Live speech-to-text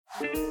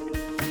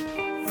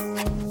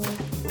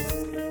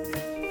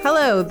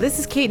Hello, this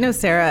is Kate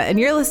Nocera, and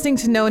you're listening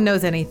to No One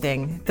Knows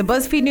Anything, the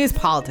BuzzFeed News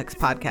Politics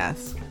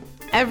podcast.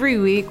 Every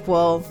week,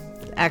 well,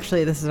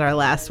 actually, this is our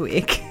last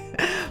week.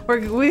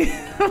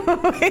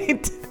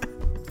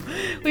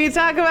 We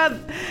talk about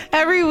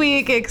every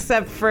week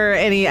except for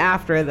any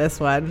after this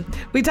one.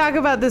 We talk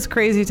about this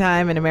crazy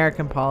time in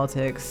American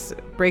politics,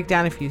 break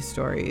down a few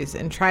stories,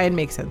 and try and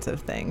make sense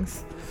of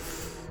things.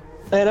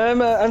 And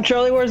I'm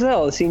Charlie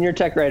Warzel, senior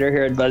tech writer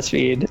here at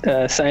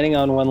BuzzFeed, signing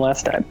on one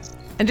last time.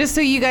 And just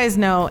so you guys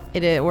know,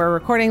 we're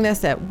recording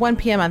this at 1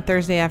 p.m. on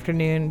Thursday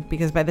afternoon,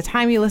 because by the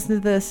time you listen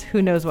to this,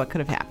 who knows what could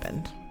have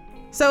happened.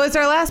 So it's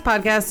our last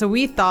podcast, so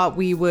we thought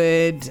we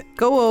would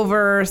go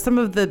over some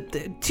of the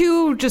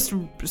two just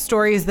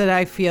stories that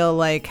I feel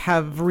like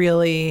have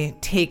really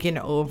taken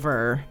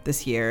over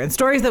this year, and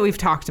stories that we've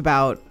talked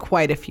about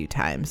quite a few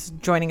times.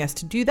 Joining us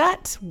to do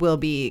that will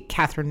be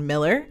Catherine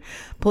Miller,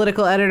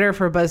 political editor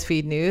for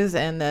BuzzFeed News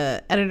and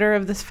the editor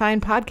of this fine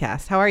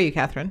podcast. How are you,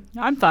 Catherine?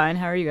 I'm fine.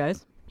 How are you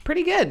guys?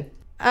 Pretty good.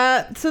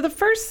 So the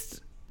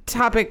first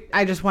topic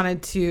I just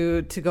wanted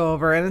to go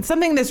over, and it's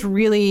something that's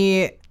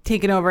really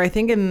taken over, I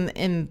think,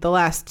 in the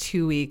last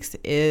 2 weeks,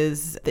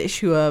 is the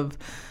issue of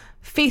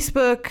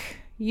Facebook,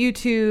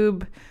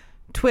 YouTube,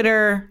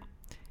 Twitter,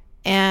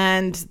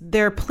 and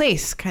their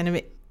place kind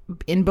of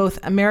in both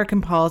American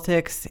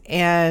politics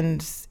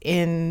and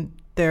in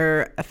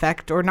their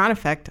effect or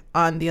non-effect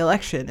on the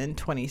election in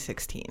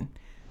 2016.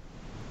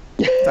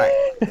 Sorry.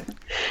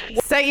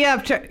 Set you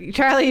up,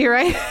 Charlie, you're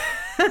right.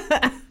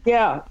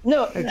 Yeah,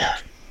 no,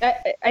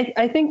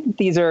 I think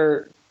these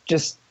are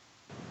just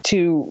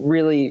two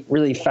really,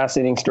 really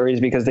fascinating stories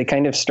because they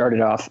kind of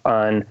started off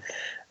on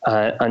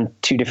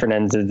two different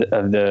ends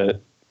of the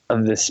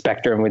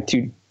spectrum with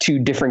two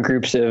different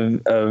groups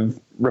of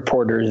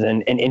reporters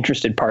and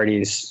interested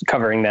parties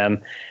covering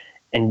them.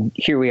 And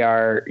here we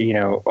are,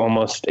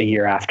 almost a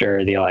year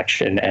after the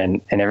election,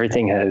 and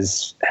everything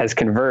has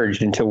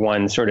converged into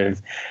one sort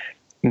of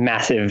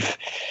massive,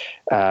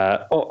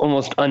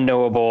 almost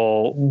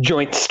unknowable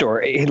joint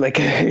story, like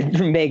a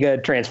mega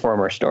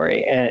transformer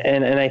story.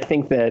 And I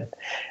think that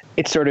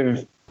it's sort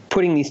of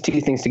putting these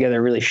two things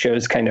together really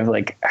shows kind of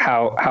like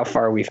how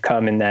far we've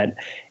come, in that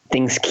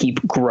things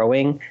keep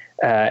growing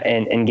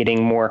and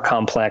getting more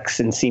complex,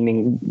 and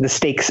the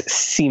stakes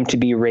seem to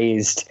be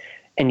raised.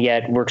 And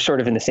yet we're sort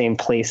of in the same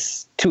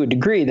place to a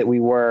degree that we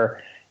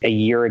were a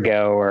year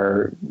ago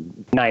or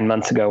 9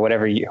 months ago,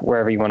 wherever you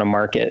want to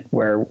mark it,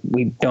 where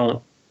we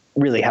don't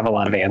really have a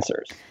lot of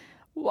answers.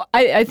 Well,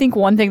 I think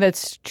one thing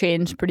that's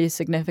changed pretty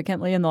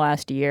significantly in the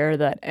last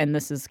year, and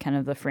this is kind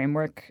of the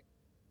framework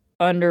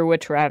under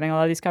which we're having a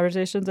lot of these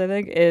conversations, I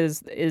think,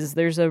 is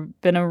there's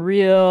been a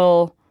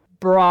real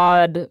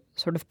broad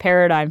sort of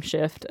paradigm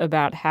shift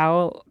about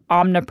how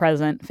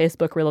omnipresent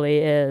Facebook really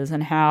is,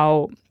 and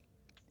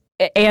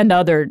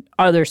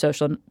other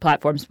social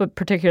platforms, but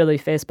particularly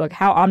Facebook,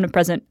 how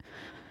omnipresent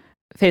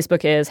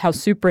Facebook is, how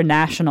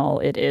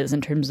supranational it is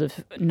in terms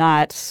of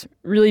not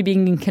really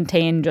being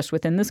contained just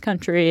within this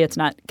country. It's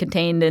not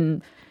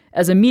contained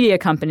as a media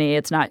company.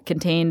 It's not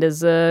contained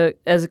as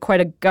quite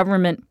a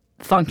government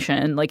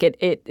function. Like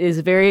it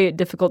is very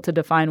difficult to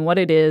define what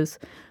it is,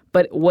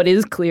 but what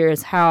is clear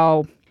is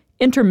how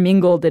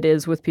intermingled it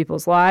is with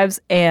people's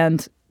lives.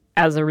 And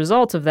as a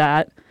result of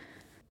that,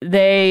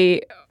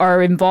 they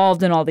are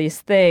involved in all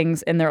these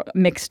things, and they're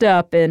mixed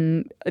up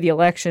in the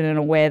election in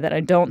a way that I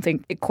don't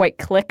think it quite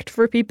clicked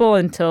for people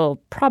until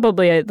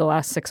probably the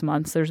last 6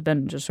 months. There's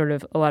been just sort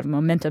of a lot of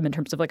momentum in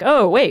terms of like,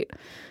 oh, wait,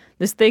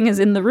 this thing is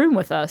in the room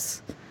with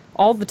us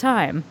all the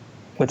time.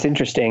 What's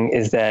interesting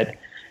is that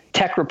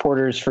tech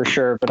reporters, for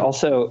sure, but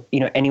also,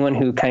 anyone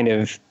who kind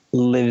of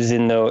lives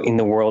in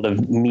the world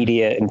of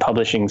media and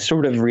publishing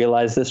sort of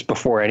realized this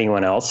before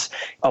anyone else.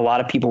 A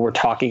lot of people were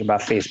talking about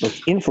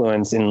Facebook's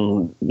influence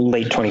in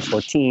late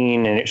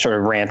 2014, and it sort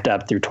of ramped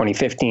up through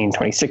 2015,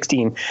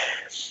 2016.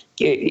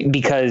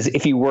 Because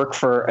if you work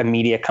for a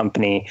media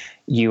company,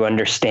 you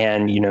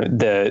understand,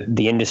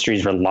 the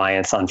industry's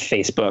reliance on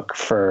Facebook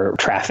for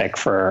traffic,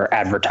 for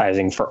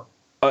advertising, for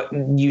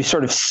you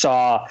sort of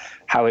saw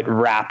how it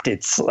wrapped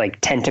its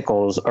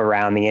tentacles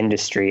around the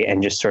industry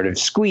and just sort of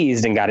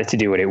squeezed and got it to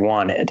do what it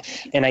wanted.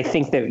 And I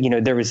think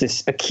that, there was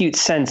this acute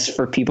sense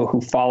for people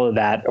who follow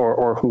that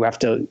or who have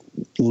to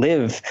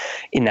live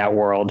in that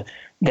world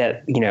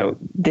that,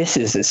 this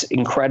is this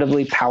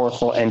incredibly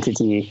powerful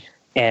entity,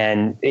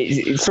 and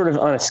it's sort of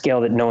on a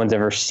scale that no one's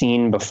ever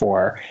seen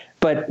before.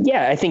 But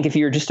yeah, I think if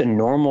you're just a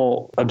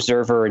normal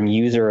observer and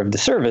user of the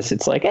service,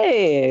 it's like,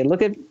 hey,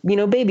 look at,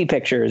 baby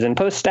pictures and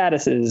post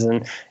statuses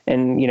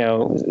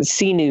and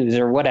see news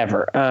or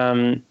whatever.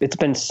 It's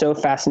been so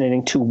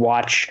fascinating to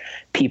watch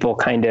people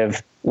kind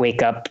of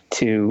wake up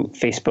to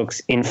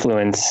Facebook's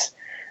influence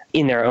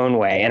in their own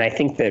way. And I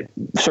think that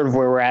sort of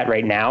where we're at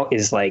right now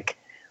is like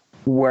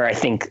where I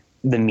think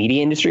the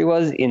media industry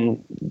was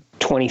in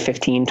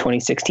 2015,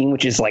 2016,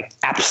 which is like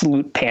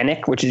absolute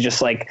panic, which is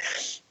just like,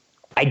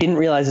 I didn't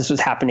realize this was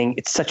happening.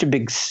 It's such a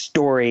big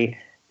story.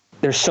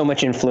 there's so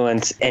much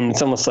influence, and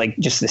it's almost like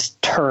just this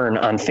turn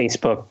on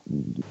Facebook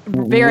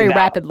very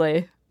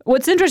rapidly.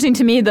 What's interesting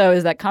to me, though,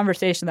 is that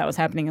conversation that was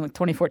happening in like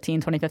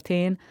 2014,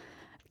 2015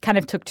 kind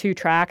of took two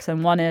tracks.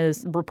 And one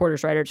is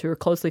reporters, writers who are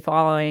closely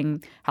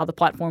following how the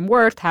platform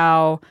worked,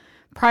 how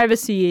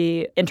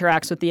privacy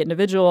interacts with the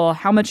individual,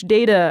 how much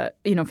data,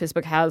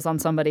 Facebook has on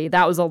somebody.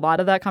 That was a lot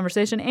of that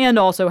conversation. And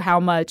also how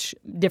much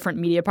different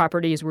media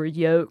properties were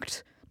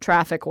yoked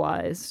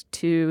traffic-wise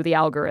to the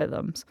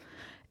algorithms.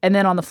 And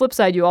then on the flip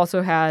side, you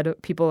also had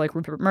people like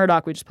Rupert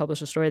Murdoch. We just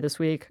published a story this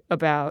week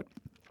about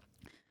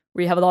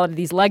where you have a lot of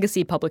these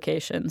legacy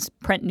publications,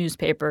 print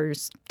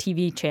newspapers,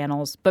 TV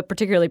channels, but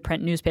particularly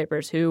print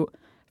newspapers who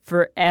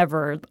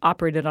forever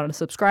operated on a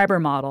subscriber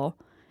model.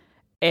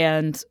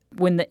 And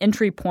when the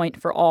entry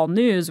point for all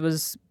news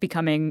was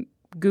becoming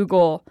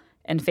Google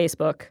and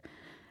Facebook,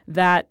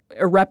 that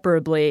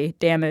irreparably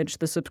damaged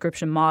the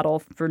subscription model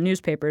for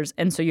newspapers.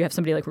 And so you have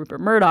somebody like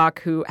Rupert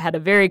Murdoch who had a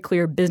very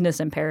clear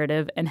business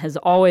imperative and has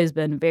always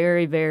been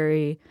very,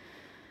 very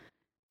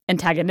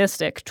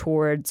antagonistic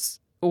towards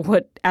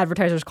what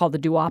advertisers call the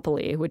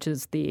duopoly, which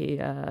is the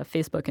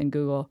Facebook and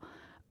Google,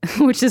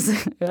 which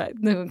is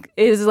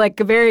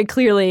very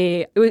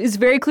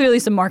clearly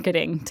some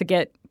marketing to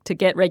get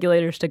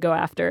regulators to go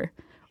after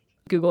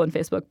Google and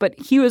Facebook. But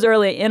he was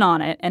early in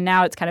on it, and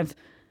now it's kind of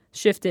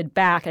shifted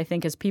back, I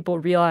think, as people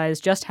realize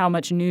just how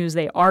much news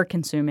they are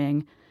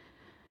consuming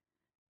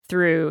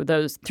through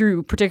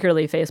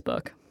particularly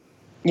Facebook.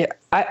 Yeah,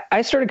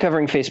 I started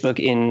covering Facebook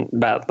in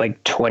about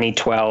like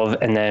 2012,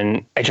 and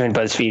then I joined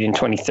BuzzFeed in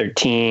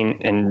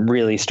 2013 and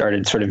really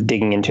started sort of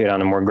digging into it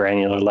on a more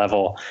granular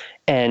level.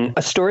 And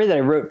a story that I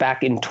wrote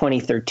back in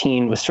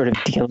 2013 was sort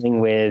of dealing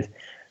with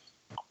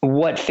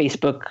what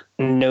Facebook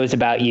knows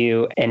about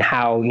you and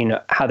how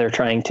they're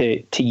trying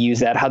to use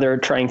that, how they're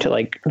trying to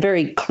like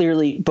very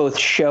clearly both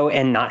show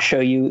and not show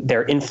you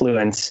their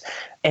influence.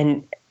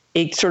 And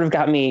it sort of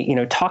got me,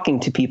 talking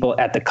to people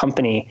at the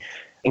company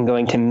and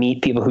going to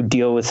meet people who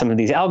deal with some of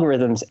these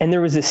algorithms. And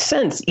there was this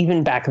sense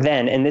even back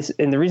then, and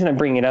the reason I'm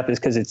bringing it up is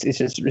because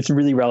it's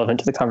really relevant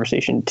to the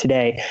conversation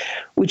today,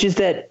 which is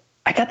that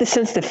I got the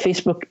sense that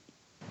Facebook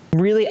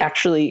really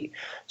actually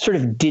sort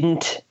of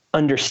didn't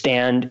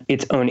understand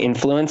its own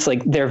influence.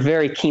 Like they're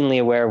very keenly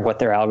aware of what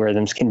their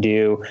algorithms can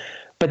do,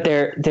 but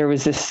there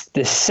was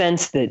this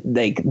sense that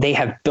they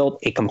have built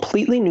a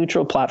completely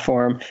neutral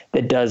platform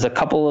that does a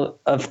couple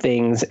of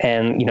things,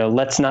 and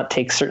let's not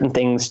take certain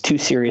things too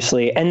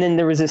seriously. And then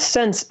there was this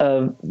sense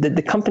of that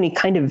the company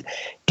kind of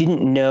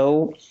didn't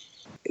know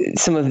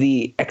some of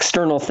the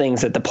external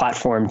things that the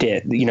platform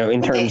did,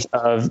 in terms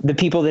of the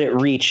people that it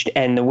reached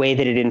and the way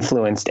that it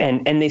influenced,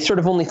 and they sort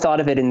of only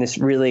thought of it in this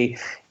really,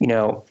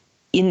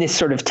 in this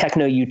sort of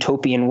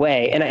techno-utopian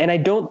way. And I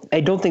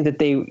don't think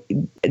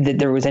that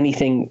there was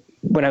anything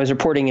when I was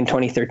reporting in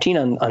 2013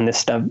 on this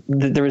stuff,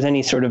 that there was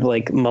any sort of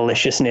like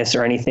maliciousness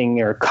or anything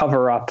or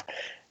cover up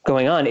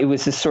going on. It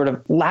was this sort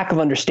of lack of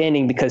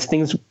understanding because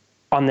things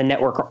on the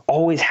network are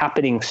always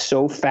happening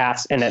so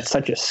fast and at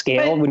such a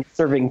scale when you're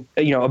serving,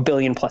 a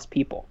billion plus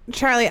people.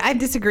 Charlie, I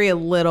disagree a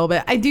little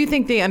bit. I do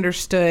think they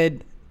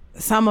understood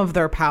some of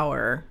their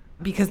power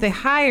because they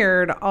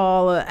hired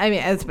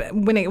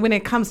when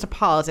it comes to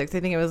politics, I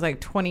think it was like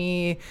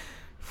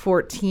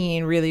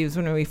 2014 really was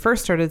when we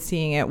first started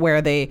seeing it,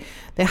 where they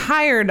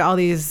hired all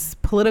these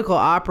political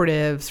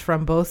operatives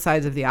from both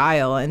sides of the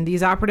aisle, and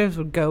these operatives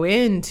would go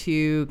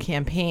into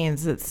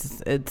campaigns.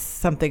 It's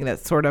something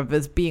that sort of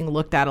is being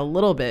looked at a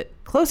little bit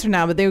closer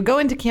now, but they would go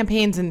into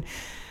campaigns and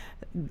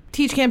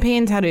teach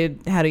campaigns how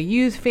to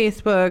use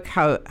Facebook,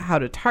 how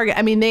to target.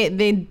 I mean,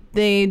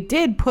 they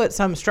did put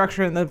some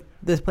structure in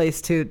this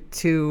place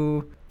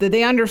to that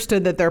they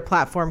understood that their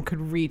platform could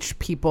reach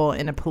people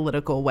in a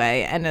political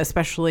way, and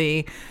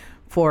especially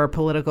for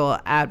political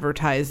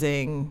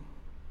advertising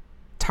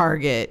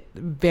target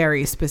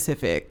very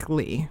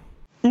specifically.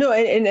 No,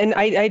 and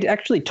I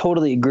actually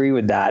totally agree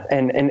with that,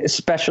 and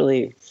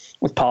especially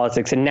with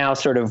politics, and now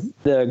sort of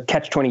the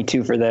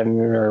catch-22 for them,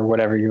 or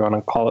whatever you want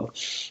to call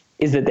it,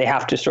 is that they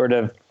have to sort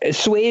of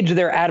assuage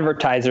their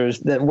advertisers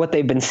that what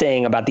they've been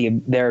saying about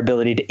their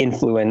ability to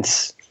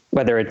influence,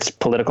 whether it's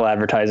political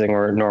advertising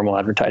or normal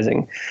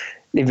advertising.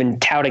 They've been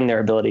touting their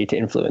ability to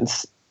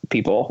influence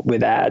people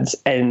with ads,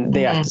 and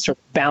they have to sort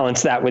of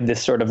balance that with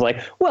this sort of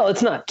like, well,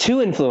 it's not too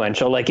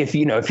influential. Like if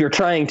you're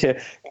trying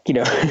to,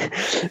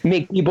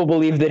 make people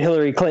believe that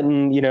Hillary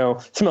Clinton,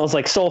 smells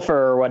like sulfur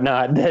or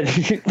whatnot,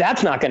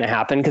 that's not going to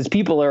happen because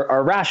people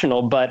are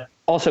rational, but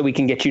also we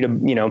can get you to,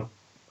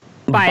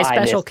 buy a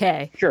special this.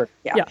 K. Sure.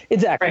 Yeah.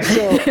 Exactly.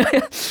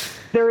 Right. So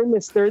they're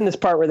in this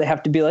part where they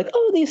have to be like,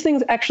 oh, these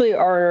things actually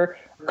are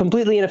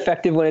completely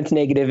ineffective when it's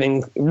negative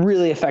and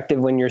really effective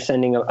when you're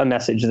sending a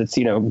message that's,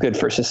 good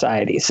for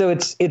society. So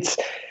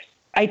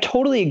I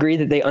totally agree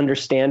that they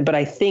understand, but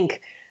I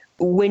think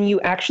when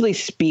you actually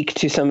speak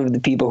to some of the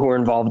people who are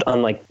involved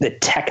on like the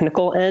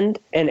technical end,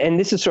 and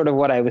this is sort of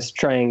what I was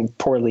trying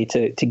poorly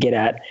to get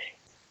at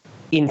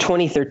in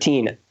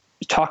 2013,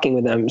 talking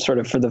with them sort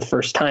of for the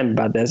first time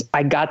about this,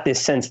 I got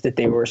this sense that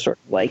they were sort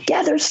of like,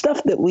 yeah, there's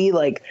stuff that we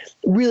like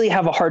really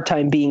have a hard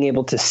time being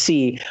able to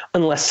see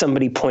unless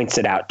somebody points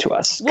it out to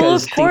us. Well,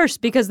 of course,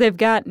 because they've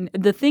got,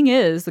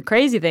 the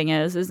crazy thing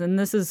is, and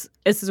this is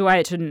why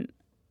it shouldn't,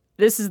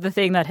 this is the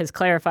thing that has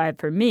clarified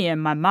for me in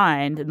my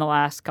mind in the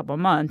last couple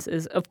of months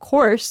is, of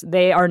course,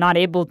 they are not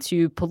able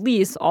to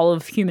police all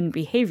of human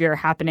behavior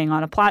happening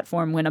on a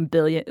platform when a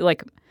billion,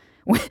 like,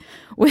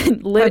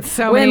 when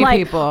many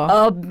people,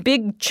 a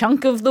big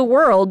chunk of the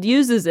world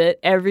uses it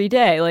every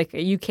day. Like,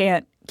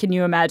 can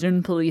you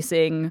imagine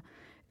policing,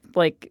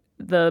 like,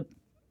 the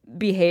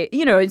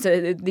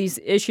these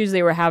issues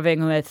they were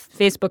having with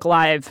Facebook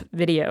Live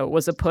video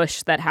was a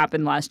push that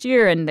happened last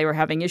year, and they were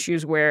having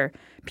issues where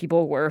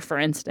people were, for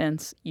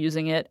instance,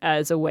 using it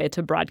as a way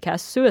to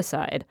broadcast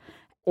suicide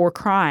or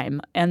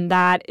crime. And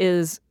that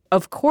is,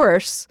 of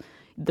course,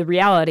 the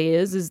reality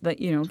is that,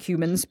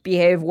 humans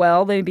behave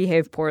well, they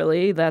behave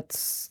poorly.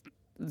 That's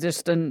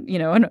just an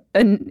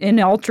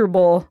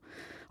inalterable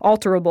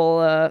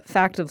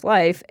fact of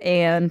life.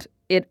 And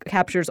it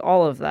captures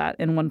all of that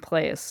in one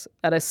place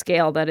at a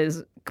scale that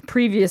is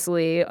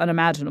previously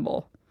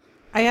unimaginable.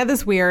 I had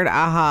this weird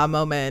aha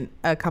moment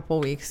a couple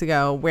weeks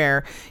ago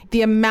where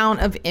the amount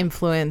of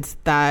influence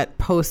that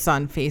posts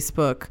on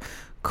Facebook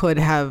could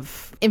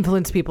have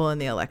influenced people in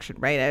the election,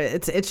 right?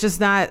 It's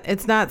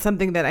not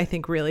something that I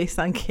think really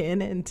sunk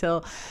in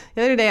until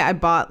the other day. I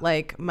bought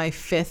like my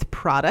 5th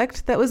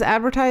product that was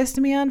advertised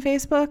to me on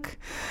Facebook.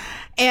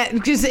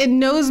 And just, it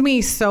knows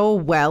me so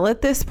well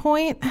at this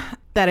point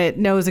that it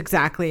knows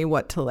exactly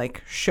what to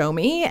like show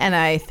me. And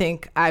I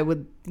think I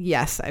would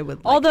like to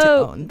own that.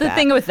 Although the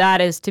thing with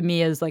that is, to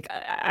me, is like,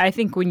 I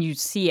think when you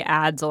see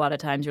ads a lot of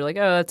times, you're like,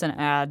 oh, that's an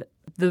ad.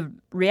 The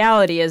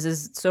reality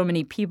is so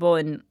many people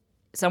in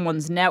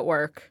someone's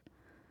network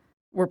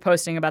were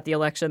posting about the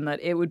election that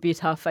it would be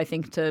tough, I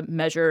think, to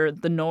measure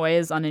the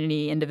noise on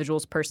any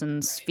individual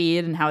person's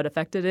feed and how it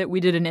affected it. We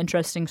did an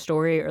interesting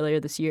story earlier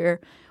this year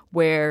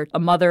where a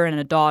mother and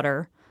a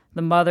daughter,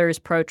 the mother is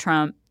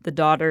pro-Trump, the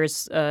daughter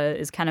is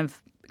kind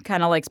of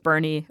likes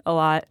Bernie a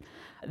lot.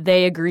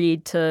 They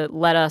agreed to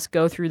let us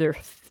go through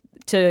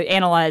to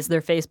analyze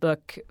their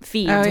Facebook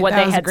feeds, what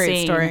they had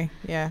seen. Story.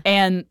 Yeah.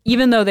 And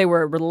even though they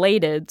were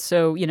related,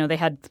 so, they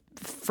had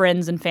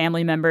friends and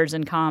family members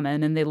in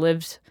common, and they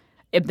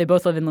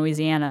both live in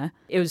Louisiana.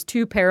 It was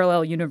 2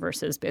 parallel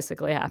universes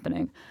basically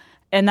happening.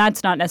 And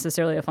that's not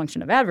necessarily a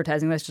function of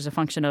advertising. That's just a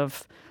function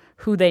of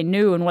who they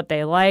knew and what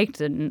they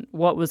liked and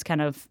what was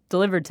kind of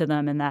delivered to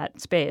them in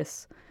that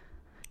space.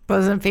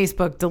 Wasn't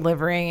Facebook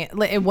delivering?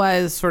 It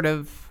was sort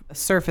of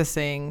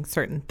surfacing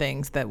certain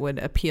things that would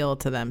appeal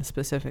to them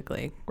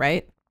specifically,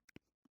 right?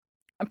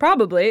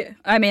 Probably.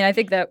 I mean, I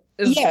think that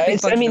is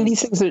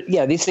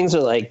these things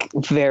are like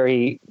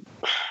very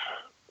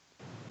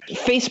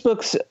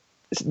Facebook's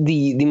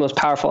the most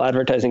powerful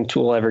advertising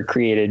tool ever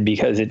created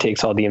because it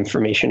takes all the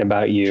information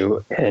about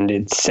you and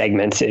it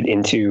segments it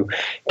into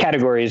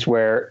categories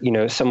where,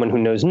 someone who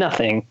knows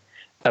nothing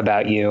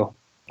about you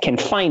can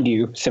find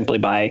you simply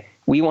by,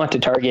 we want to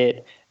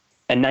target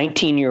a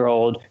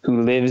 19-year-old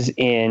who lives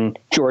in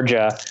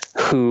Georgia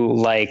who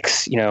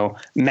likes,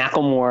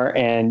 Macklemore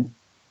and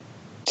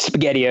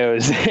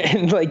SpaghettiOs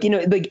and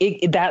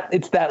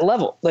it's that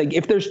level. Like,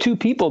 if there's 2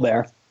 people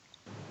there,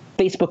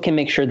 Facebook can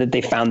make sure that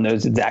they found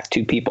those exact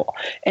 2 people.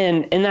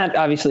 And that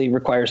obviously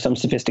requires some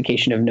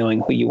sophistication of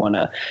knowing who you want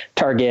to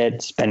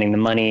target, spending the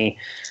money.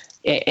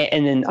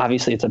 And then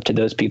obviously it's up to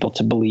those people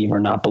to believe or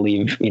not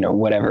believe,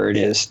 whatever it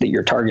is that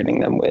you're targeting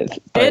them with.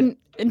 But and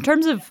in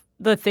terms of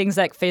the things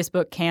that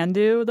Facebook can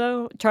do,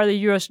 though, Charlie,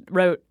 you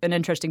wrote an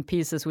interesting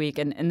piece this week,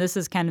 and this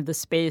is kind of the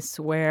space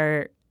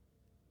where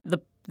the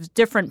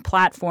different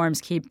platforms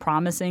keep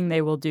promising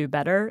they will do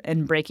better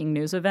in breaking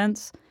news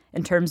events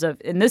in terms of,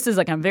 and this is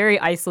like a very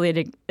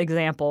isolated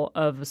example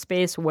of a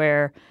space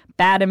where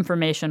bad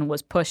information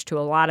was pushed to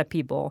a lot of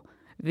people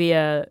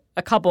via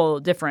a couple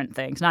different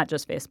things, not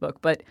just Facebook,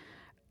 but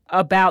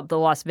about the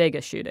Las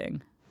Vegas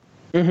shooting.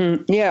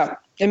 Mm-hmm. Yeah.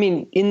 I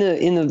mean, in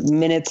the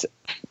minutes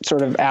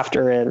sort of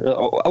after it,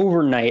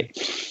 overnight,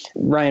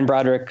 Ryan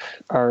Broderick,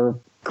 our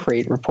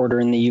great reporter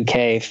in the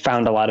UK,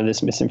 found a lot of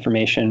this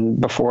misinformation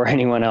before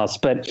anyone else.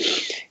 But,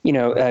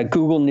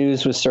 Google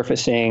News was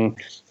surfacing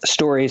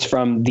stories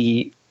from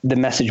the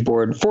message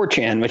board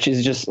 4chan, which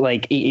is just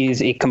like, it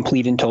is a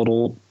complete and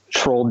total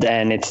troll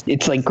den.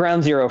 It's like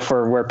ground zero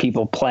for where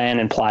people plan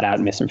and plot out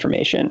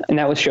misinformation. And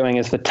that was showing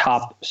as the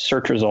top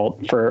search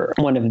result for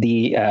one of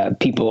the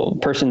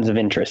persons of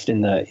interest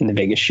in the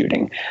Vegas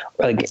shooting,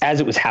 like as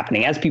it was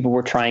happening, as people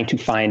were trying to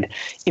find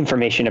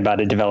information about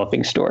a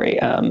developing story.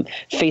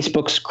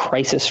 Facebook's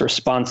crisis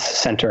response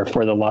center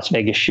for the Las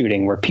Vegas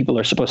shooting, where people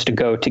are supposed to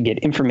go to get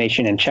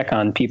information and check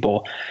on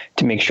people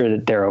to make sure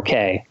that they're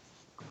okay.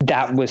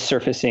 That was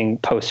surfacing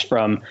posts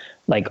from,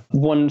 like,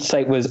 one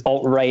site was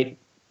alt-right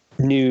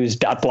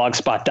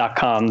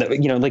news.blogspot.com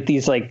that, like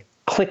these like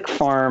click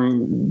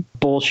farm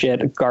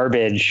bullshit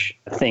garbage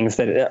things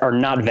that are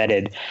not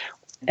vetted.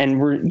 And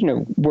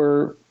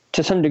we're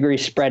to some degree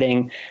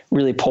spreading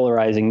really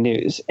polarizing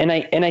news. And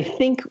I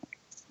think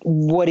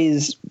what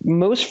is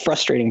most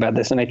frustrating about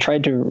this, and I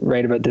tried to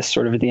write about this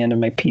sort of at the end of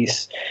my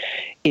piece,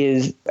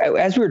 is,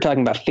 as we were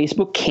talking about,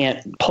 Facebook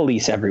can't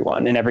police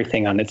everyone and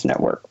everything on its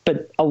network.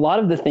 But a lot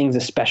of the things,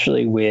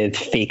 especially with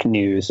fake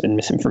news and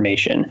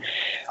misinformation,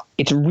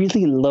 it's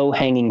really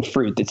low-hanging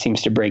fruit that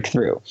seems to break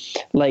through.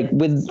 Like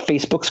with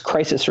Facebook's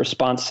Crisis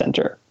Response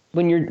Center,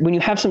 when you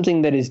have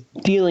something that is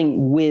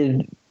dealing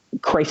with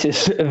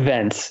crisis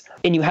events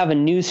and you have a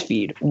news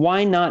feed,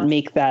 why not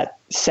make that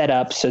set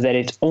up so that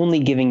it's only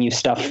giving you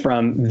stuff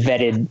from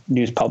vetted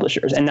news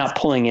publishers and not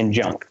pulling in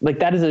junk? Like,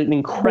 that is an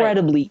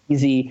incredibly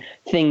easy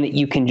thing that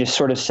you can just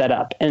sort of set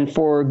up. And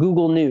for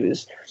Google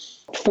News,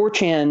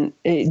 4chan,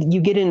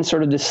 you get in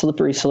sort of this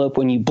slippery slope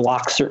when you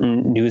block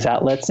certain news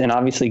outlets. And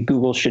obviously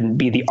Google shouldn't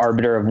be the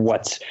arbiter of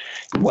what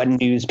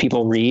news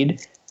people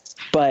read.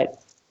 But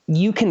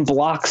you can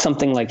block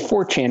something like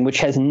 4chan, which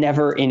has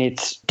never in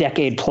its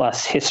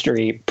decade-plus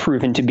history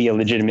proven to be a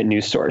legitimate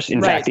news source.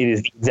 In fact, it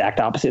is the exact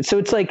opposite. So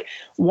it's like,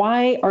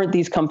 why aren't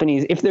these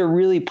companies, if they're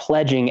really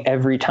pledging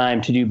every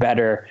time to do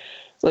better,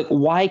 like,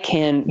 why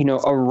can,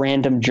 a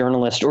random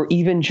journalist or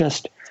even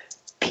just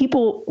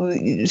people,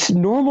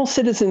 normal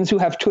citizens who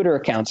have Twitter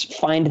accounts,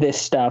 find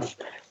this stuff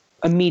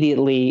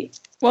immediately?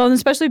 Well, and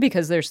especially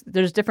because there's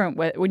different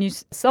ways. When you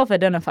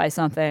self-identify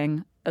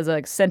something as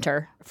a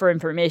center for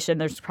information,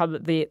 there's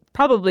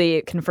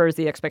probably confers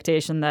the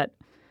expectation that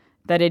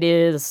it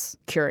is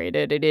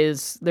curated.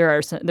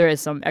 There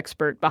is some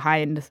expert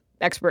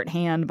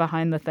hand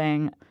behind the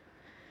thing.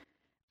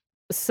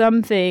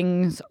 Some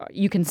things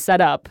you can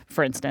set up,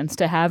 for instance,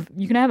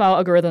 you can have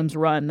algorithms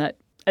run that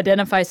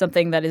identify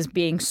something that is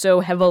being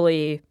so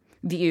heavily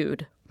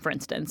viewed, for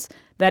instance,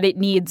 that it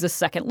needs a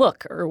second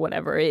look or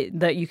whatever,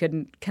 that you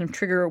can kind of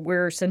trigger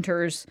where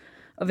centers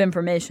of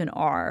information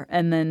are.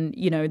 And then,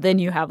 then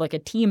you have like a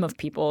team of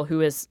people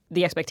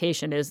the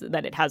expectation is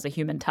that it has a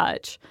human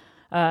touch.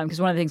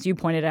 Because one of the things you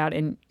pointed out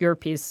in your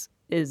piece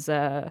is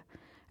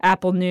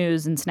Apple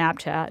News and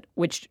Snapchat,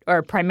 which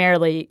are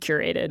primarily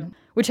curated,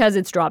 which has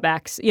its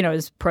drawbacks,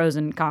 as pros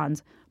and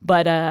cons.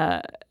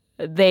 But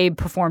they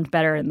performed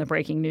better in the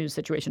breaking news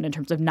situation in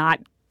terms of not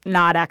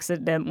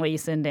accidentally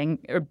sending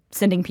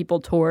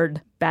people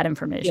toward bad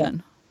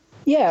information.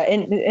 Yeah.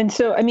 And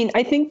so, I mean,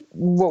 I think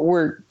what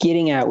we're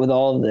getting at with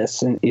all of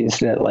this is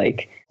that,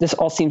 like, this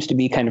all seems to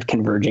be kind of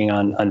converging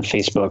on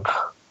Facebook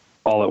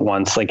all at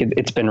once. Like,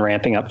 it's been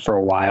ramping up for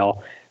a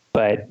while,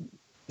 but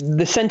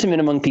the sentiment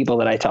among people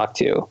that I talk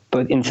to,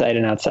 both inside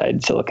and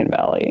outside Silicon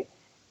Valley,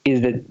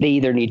 is that they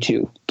either need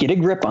to get a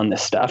grip on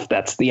this stuff.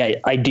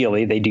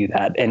 Ideally they do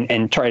that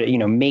and try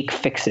to, make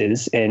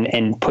fixes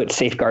and put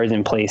safeguards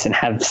in place and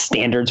have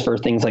standards for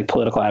things like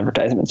political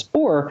advertisements.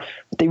 Or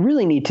what they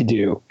really need to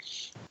do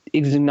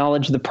is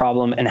acknowledge the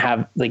problem and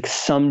have like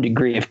some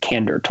degree of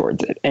candor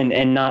towards it,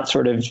 and not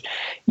sort of,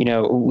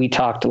 we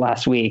talked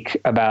last week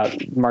about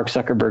Mark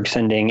Zuckerberg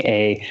sending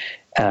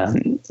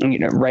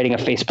writing a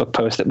Facebook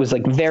post that was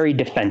like very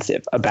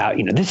defensive about,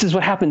 this is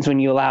what happens when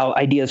you allow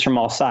ideas from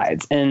all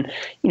sides, and,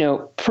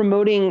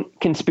 promoting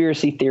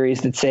conspiracy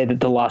theories that say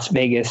that the Las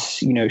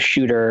Vegas,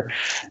 shooter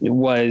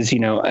was,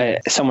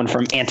 someone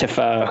from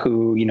Antifa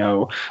who,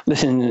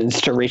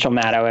 listens to Rachel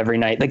Maddow every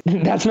night. Like,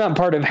 that's not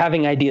part of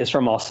having ideas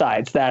from all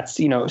sides. That's,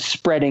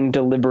 spreading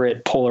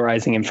deliberate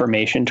polarizing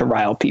information to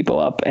rile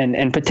people up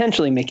and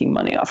potentially making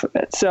money off of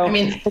it. So,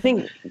 I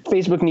think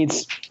Facebook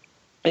needs...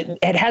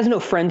 It has no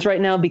friends right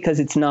now because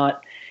it's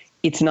not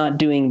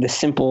doing the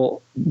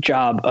simple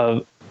job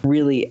of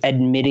really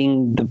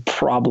admitting the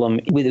problem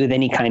with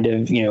any kind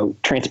of,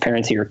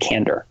 transparency or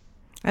candor.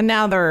 And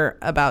now they're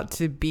about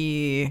to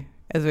be,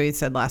 as we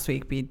said last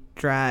week, be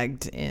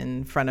dragged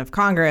in front of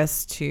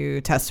Congress to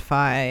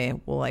testify.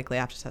 Will likely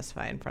have to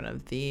testify in front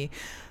of the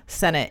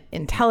Senate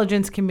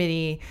Intelligence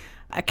Committee.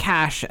 A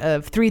cache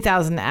of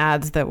 3,000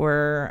 ads that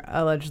were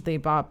allegedly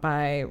bought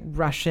by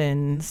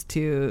Russians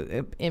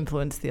to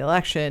influence the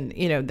election.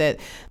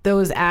 That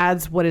those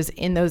ads, what is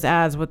in those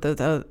ads, what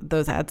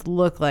those ads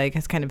look like,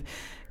 has kind of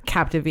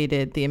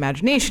captivated the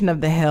imagination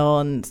of the Hill.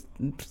 And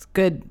it's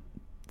good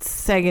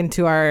seg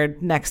into our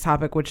next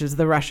topic, which is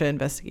the Russia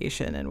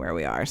investigation and where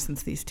we are,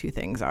 since these two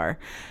things are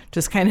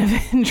just kind of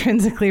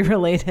intrinsically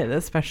related,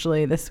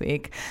 especially this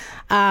week.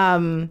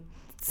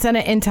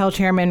 Senate Intel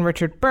Chairman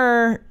Richard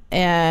Burr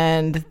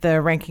and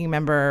the ranking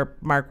member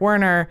Mark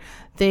Warner,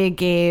 they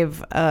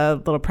gave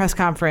a little press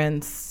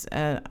conference.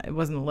 It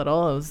wasn't a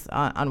little, it was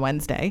on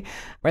Wednesday,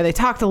 where they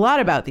talked a lot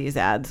about these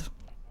ads.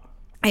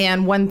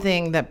 And one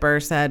thing that Burr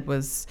said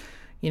was,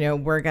 we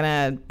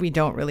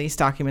don't release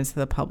documents to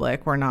the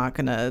public. We're not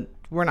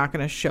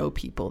gonna show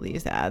people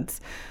these ads.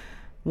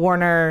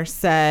 Warner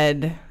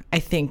said, I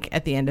think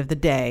at the end of the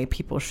day,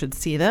 people should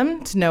see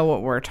them to know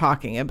what we're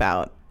talking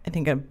about. I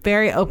think a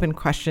very open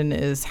question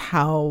is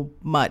how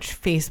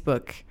much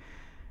Facebook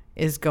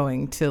is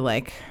going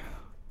to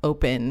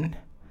open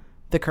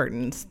the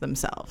curtains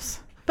themselves.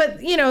 But,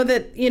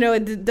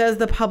 does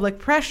the public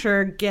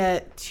pressure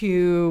get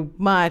too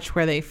much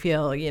where they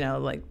feel,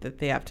 that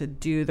they have to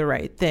do the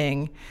right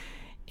thing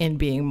in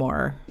being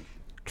more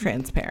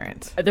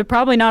transparent. They're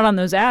probably not on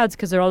those ads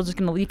because they're all just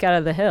going to leak out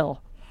of the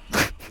hill.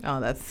 Oh,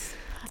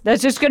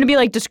 that's just going to be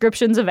like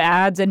descriptions of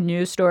ads and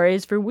news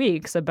stories for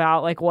weeks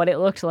about like what it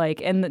looks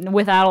like, and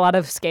without a lot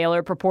of scale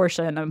or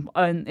proportion.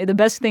 And the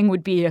best thing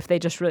would be if they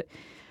just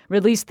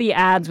release the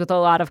ads with a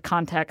lot of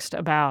context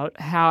about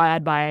how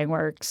ad buying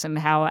works and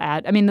how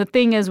the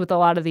thing is with a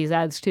lot of these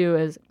ads too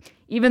is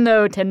even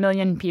though 10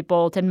 million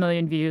people, 10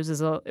 million views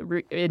is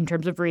in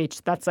terms of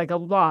reach, that's like a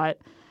lot.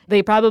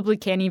 They probably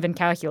can't even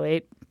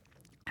calculate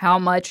how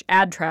much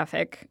ad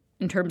traffic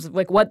in terms of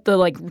like what the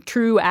like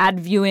true ad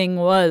viewing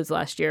was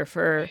last year.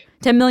 For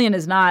 10 million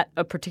is not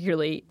a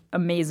particularly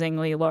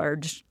amazingly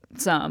large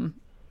sum.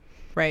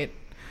 Right.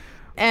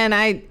 And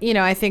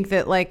I think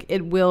that like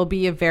it will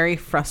be a very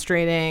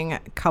frustrating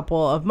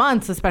couple of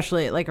months,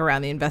 especially like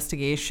around the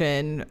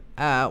investigation,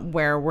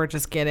 where we're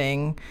just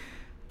getting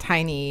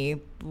tiny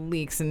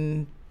leaks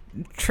and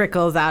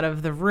trickles out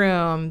of the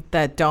room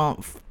that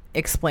don't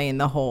explain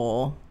the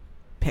whole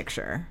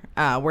picture,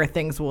 where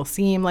things will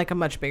seem like a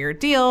much bigger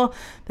deal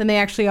than they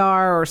actually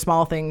are, or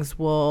small things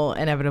will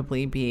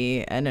inevitably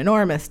be an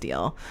enormous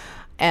deal.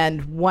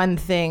 And one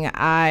thing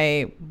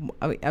a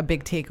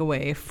big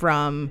takeaway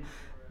from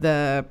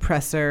the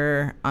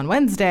presser on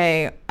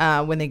Wednesday,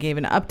 when they gave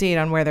an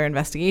update on where their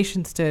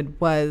investigation stood,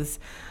 was,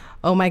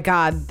 oh my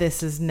God,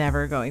 this is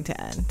never going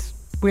to end.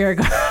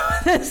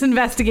 This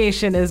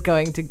investigation is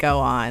going to go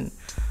on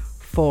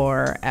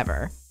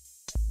forever.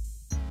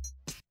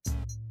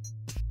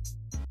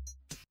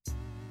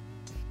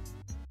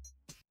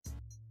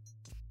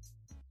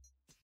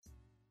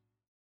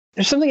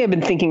 There's something I've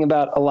been thinking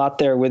about a lot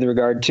there with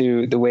regard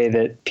to the way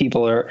that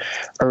people are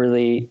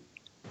really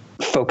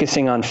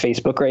focusing on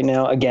Facebook right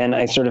now. Again,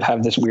 I sort of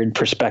have this weird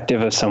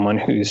perspective of someone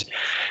who's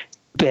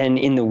been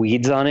in the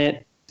weeds on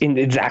it in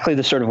exactly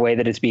the sort of way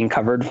that it's being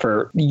covered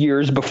for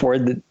years before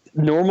the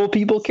normal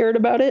people cared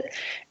about it.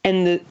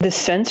 And the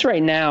sense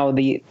right now,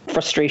 the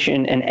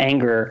frustration and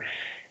anger,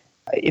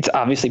 it's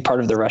obviously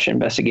part of the Russia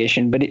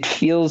investigation, but it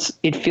feels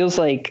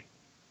like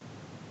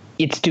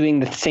it's doing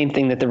the same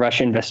thing that the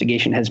Russia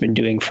investigation has been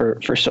doing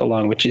for so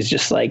long, which is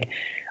just like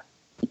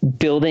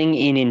building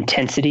in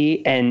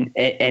intensity. And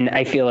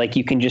I feel like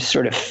you can just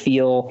sort of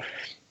feel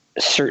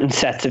certain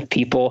sets of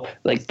people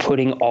like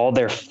putting all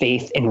their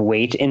faith and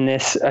weight in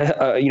this,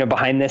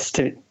 behind this,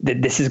 that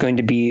this is going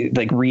to be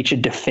like reach a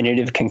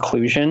definitive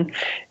conclusion.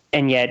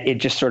 And yet it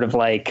just sort of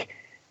like,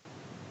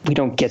 we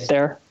don't get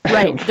there.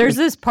 Right. There's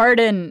this part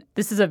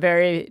this is a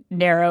very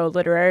narrow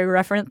literary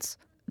reference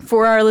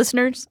for our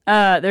listeners.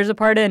 There's a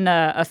part in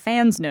A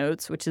Fan's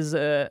Notes, which is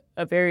a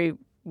very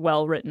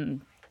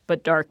well-written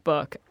but dark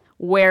book,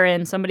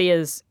 wherein somebody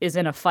is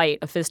in a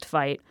fist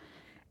fight,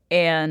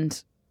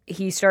 and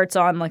he starts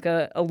on like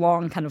a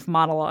long kind of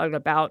monologue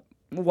about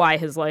why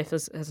his life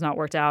has not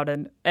worked out,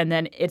 and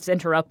then it's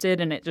interrupted,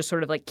 and it just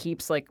sort of like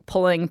keeps like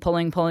pulling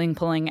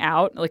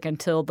out like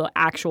until the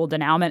actual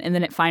denouement, and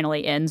then it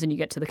finally ends and you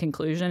get to the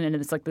conclusion, and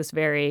it's like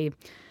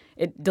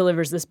it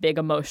delivers this big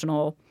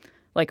emotional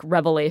like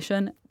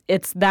revelation.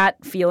 It's that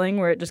feeling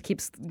where it just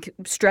keeps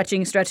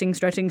stretching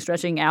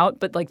out.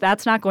 But like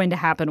that's not going to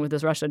happen with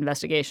this Russia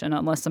investigation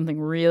unless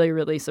something really,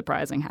 really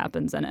surprising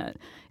happens in it.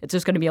 It's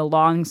just going to be a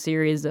long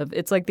series of,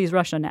 it's like these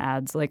Russian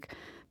ads. Like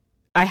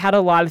I had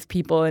a lot of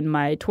people in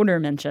my Twitter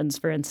mentions,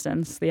 for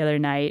instance, the other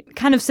night,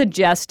 kind of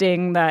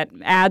suggesting that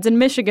ads in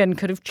Michigan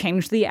could have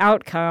changed the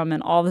outcome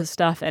and all this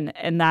stuff.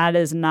 And that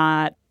is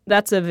not,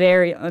 that's a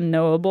very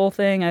unknowable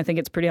thing. I think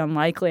it's pretty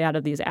unlikely out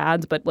of these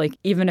ads, but like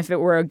even if it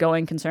were a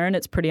going concern,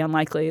 it's pretty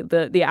unlikely.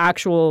 The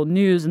actual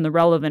news and the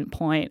relevant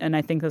point, and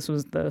I think this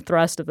was the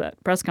thrust of that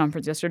press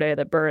conference yesterday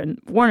that Burr and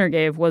Warner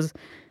gave, was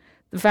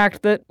the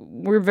fact that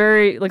we're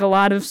very, like a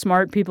lot of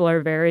smart people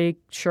are very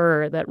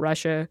sure that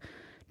Russia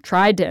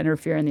tried to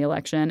interfere in the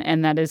election,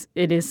 and that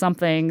it is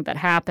something that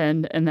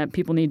happened and that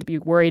people need to be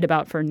worried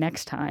about for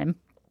next time.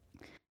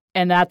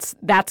 And that's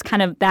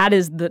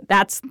the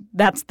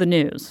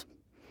news.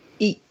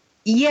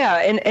 Yeah,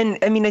 and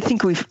I mean, I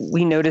think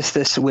we noticed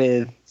this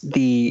with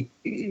the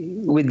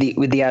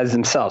ads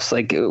themselves,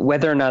 like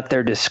whether or not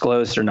they're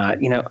disclosed or not.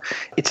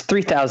 It's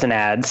 3,000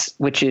 ads,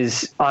 which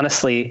is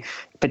honestly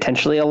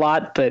potentially a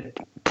lot, but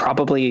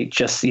probably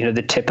just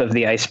the tip of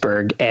the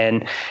iceberg.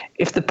 And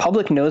if the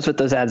public knows what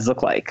those ads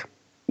look like,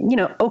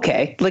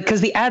 okay, like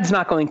because the ad's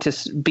not going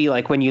to be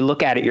like when you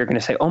look at it, you're going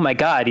to say, oh my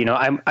God,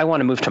 I want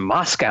to move to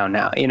Moscow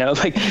now.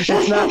 Like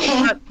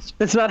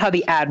that's not how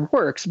the ad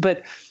works,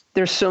 but.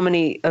 There's so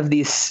many of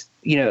these,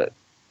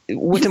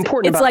 what's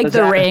important about it's like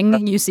The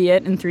Ring. You see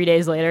it, and 3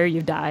 days later,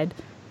 you've died.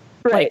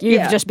 Right. Like,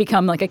 you've just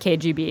become like a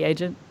KGB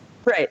agent.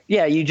 Right.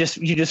 Yeah. You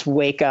just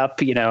wake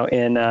up,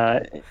 in.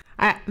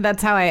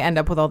 That's how I end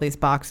up with all these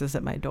boxes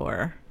at my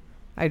door.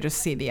 I just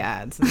see the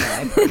ads and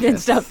then I and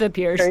stuff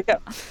appears. There you go.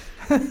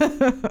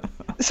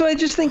 So I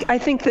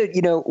think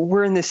that,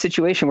 we're in this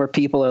situation where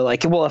people are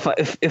like, well,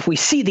 if we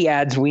see the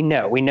ads, we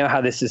know how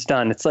this is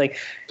done. It's like,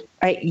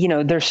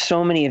 there's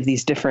so many of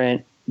these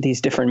different these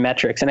different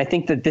metrics. And I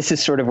think that this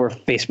is sort of where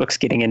Facebook's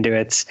getting into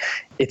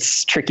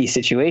its tricky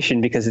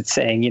situation, because it's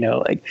saying,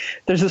 like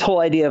there's this whole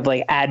idea of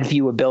like ad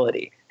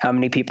viewability. How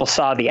many people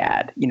saw the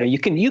ad? You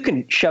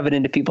can shove it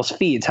into people's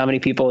feeds. How many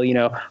people,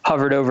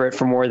 hovered over it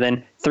for more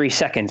than 3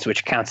 seconds,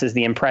 which counts as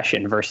the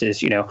impression,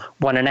 versus,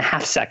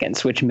 1.5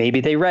 seconds, which maybe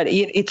they read.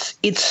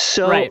 It's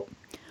so right.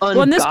 Ungodly.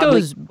 Well, and this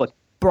goes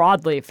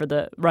broadly for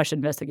the Russia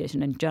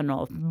investigation in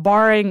general,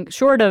 barring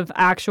short of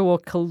actual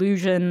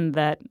collusion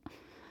that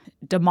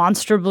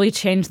demonstrably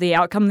changed the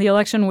outcome of the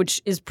election,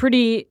 which is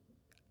pretty.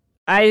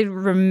 I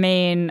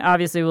remain,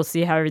 obviously we'll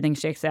see how everything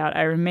shakes out.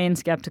 I remain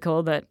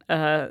skeptical that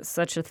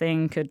such a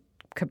thing could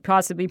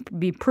possibly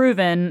be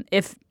proven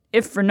if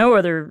for no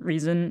other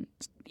reason.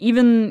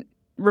 Even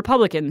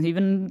Republicans,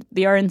 even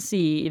the RNC,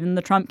 even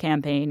the Trump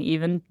campaign,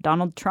 even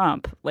Donald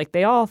Trump, like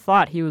they all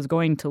thought he was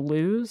going to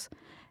lose.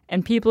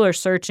 And people are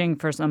searching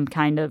for some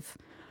kind of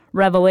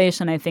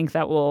revelation, I think,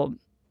 that will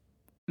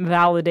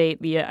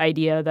validate the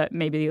idea that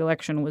maybe the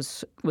election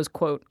was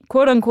quote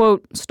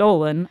unquote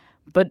stolen.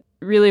 But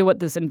really what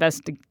this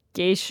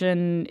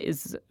investigation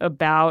is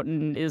about,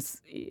 and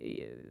is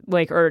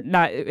like, or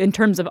not in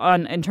terms of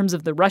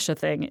the Russia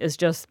thing,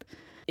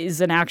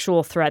 is an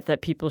actual threat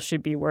that people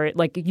should be worried.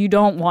 Like what you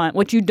don't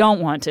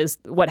want is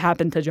what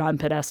happened to John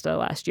Podesta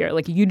last year.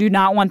 Like you do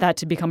not want that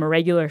to become a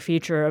regular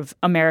feature of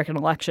American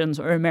elections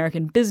or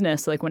American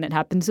business, like when it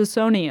happened to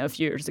Sony a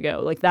few years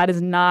ago. Like that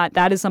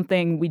is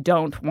something we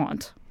don't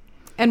want.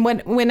 And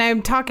when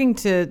I'm talking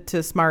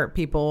to smart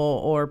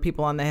people or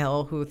people on the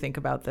Hill who think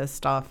about this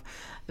stuff,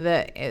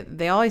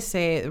 they always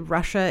say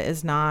Russia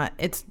is not,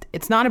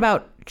 it's not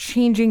about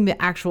changing the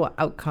actual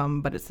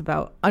outcome, but it's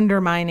about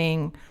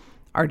undermining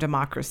our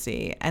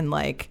democracy and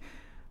like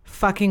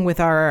fucking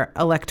with our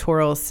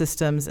electoral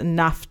systems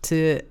enough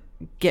to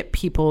get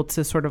people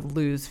to sort of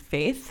lose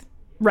faith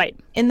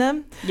in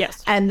them.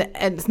 Yes. And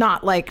it's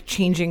not like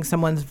changing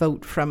someone's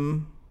vote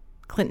from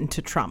Clinton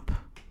to Trump.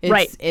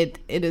 It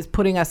is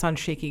putting us on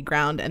shaky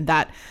ground, and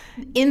that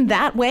in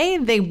that way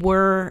they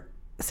were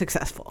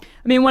successful.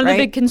 I mean, one of the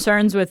big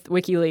concerns with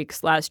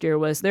WikiLeaks last year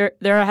was there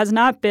has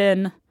not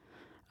been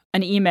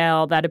an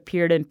email that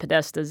appeared in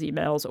Podesta's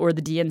emails or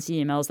the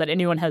DNC emails that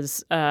anyone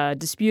has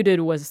disputed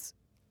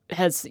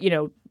has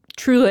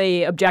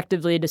truly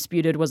objectively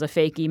disputed was a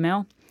fake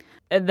email.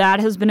 That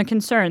has been a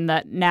concern,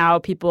 that now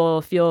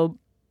people feel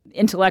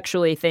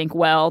intellectually think,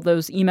 well,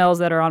 those emails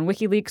that are on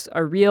WikiLeaks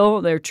are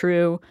real, they're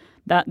true,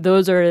 that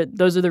those are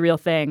the real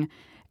thing.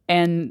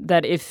 And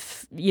that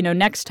if,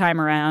 next time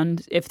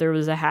around, if there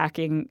was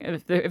hacking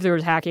and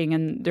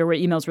there were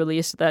emails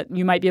released, that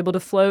you might be able to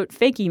float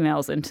fake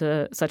emails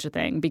into such a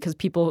thing, because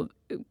people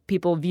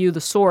view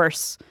the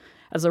source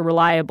as a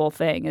reliable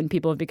thing, and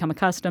people have become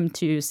accustomed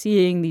to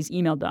seeing these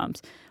email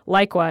dumps.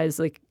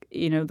 Likewise,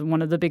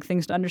 one of the big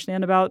things to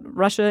understand about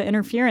Russia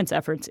interference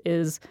efforts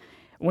is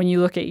when you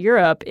look at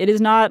Europe, it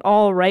is not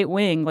all right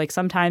wing. Like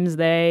sometimes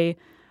they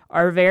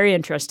are very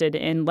interested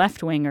in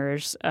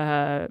left-wingers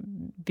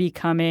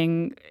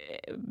becoming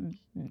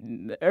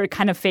or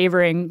kind of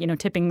favoring,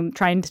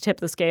 trying to tip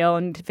the scale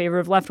in favor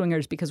of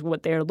left-wingers, because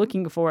what they're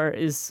looking for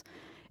is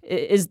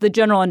the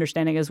general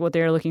understanding is what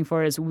they're looking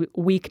for is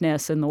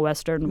weakness in the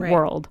Western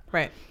world.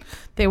 Right.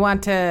 They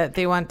want to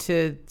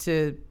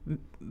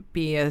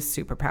be a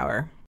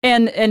superpower.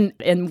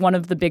 And one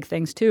of the big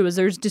things, too, is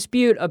there's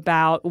dispute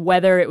about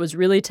whether it was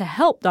really to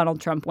help Donald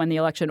Trump win the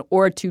election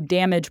or to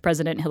damage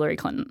President Hillary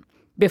Clinton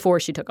before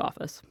she took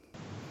office.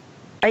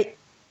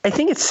 I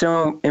think it's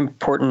so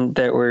important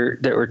that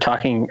we're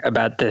talking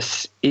about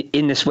this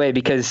in this way,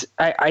 because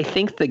I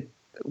think that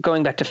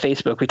going back to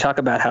Facebook, we talk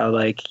about how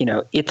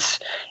it's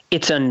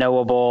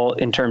unknowable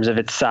in terms of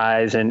its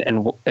size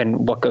and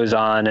what goes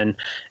on,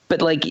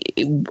 but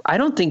I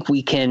don't think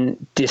we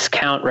can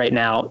discount right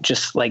now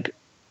just like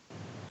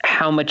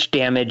how much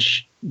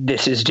damage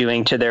this is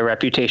doing to their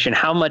reputation,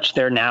 how much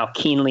they're now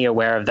keenly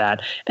aware of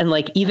that. And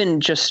even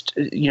just,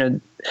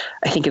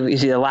 I think it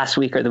was either last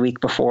week or the week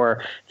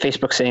before,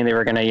 Facebook saying they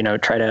were going to,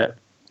 try to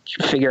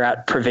figure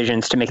out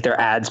provisions to make their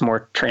ads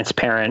more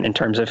transparent in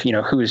terms of,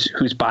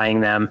 who's buying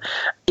them.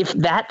 If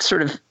that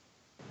sort of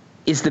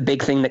is the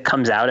big thing that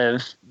comes out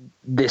of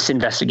this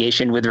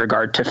investigation with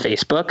regard to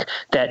Facebook,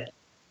 that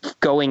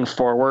going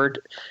forward,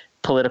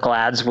 political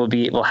ads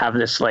will have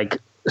this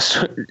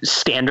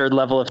standard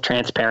level of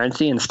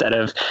transparency instead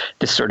of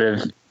this sort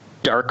of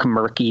dark,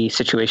 murky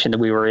situation that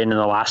we were in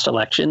the last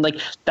election.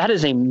 That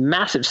is a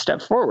massive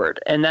step forward.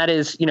 And that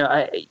is,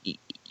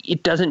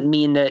 it doesn't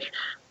mean that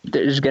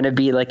there's going to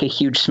be a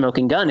huge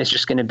smoking gun. It's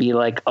just going to be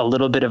a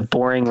little bit of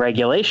boring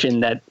regulation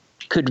that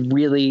could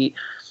really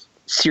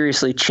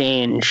seriously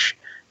change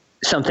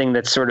something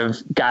that sort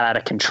of got out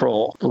of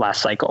control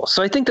last cycle.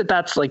 So I think that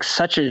that's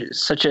such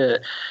a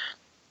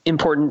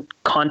important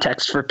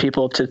context for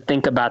people to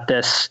think about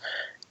this,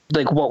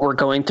 what we're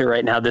going through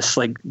right now, this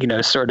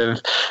sort of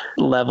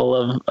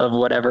level of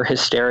whatever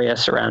hysteria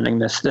surrounding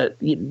this, that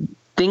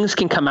things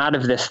can come out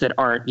of this that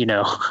aren't,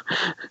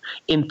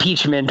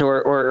 impeachment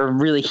or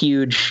really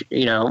huge,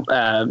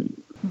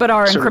 but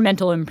are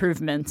incremental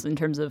improvements in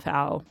terms of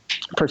how.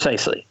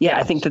 Precisely. Yeah,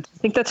 I think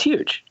that's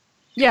huge.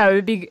 Yeah,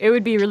 it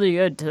would be really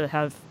good to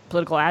have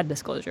political ad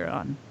disclosure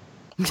on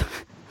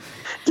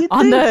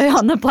on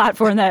the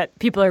platform that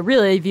people are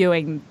really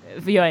viewing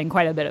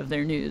quite a bit of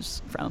their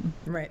news from.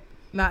 Right.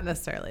 Not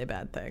necessarily a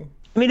bad thing.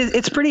 I mean,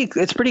 it's pretty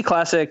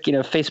classic.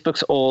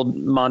 Facebook's old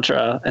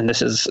mantra, and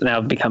this has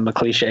now become a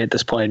cliche at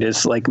this point,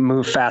 is like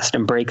move fast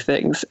and break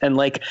things. And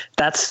like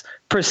that's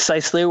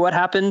precisely what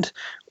happened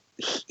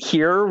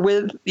here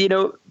with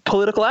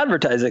political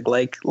advertising.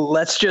 Like,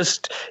 let's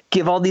just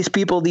give all these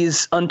people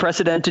these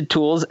unprecedented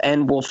tools,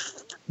 and we'll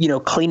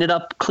clean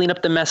up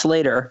the mess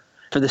later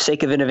for the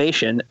sake of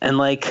innovation. And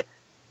like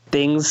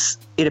things,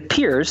 it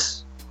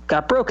appears,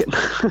 got broken.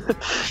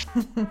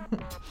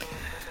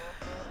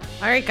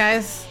 All right,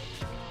 guys.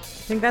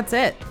 I think that's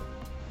it.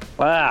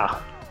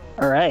 Wow.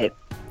 All right.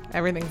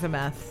 Everything's a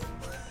mess.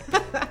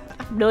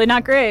 Really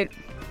not great.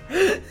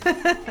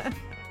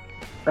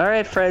 All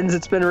right, friends.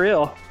 It's been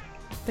real.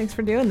 Thanks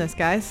for doing this,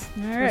 guys.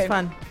 All It right. was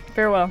fun.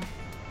 Farewell.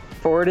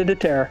 Forwarded to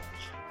Tara.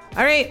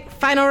 All right.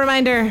 Final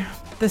reminder.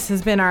 This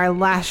has been our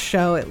last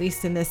show, at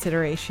least in this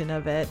iteration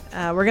of it.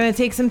 We're going to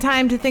take some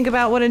time to think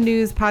about what a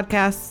news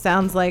podcast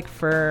sounds like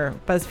for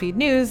BuzzFeed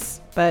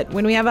News. But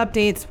when we have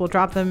updates, we'll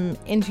drop them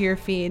into your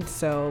feed.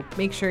 So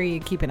make sure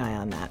you keep an eye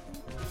on that.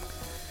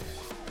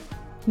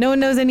 No One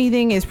Knows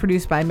Anything is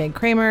produced by Meg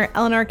Kramer,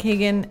 Eleanor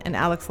Kagan, and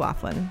Alex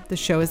Laughlin. The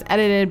show is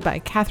edited by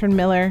Catherine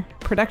Miller.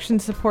 Production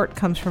support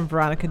comes from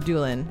Veronica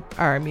Doolin.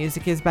 Our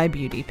music is by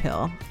Beauty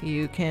Pill.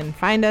 You can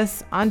find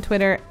us on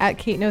Twitter at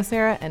Kate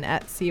Nocera and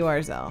at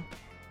CURZell.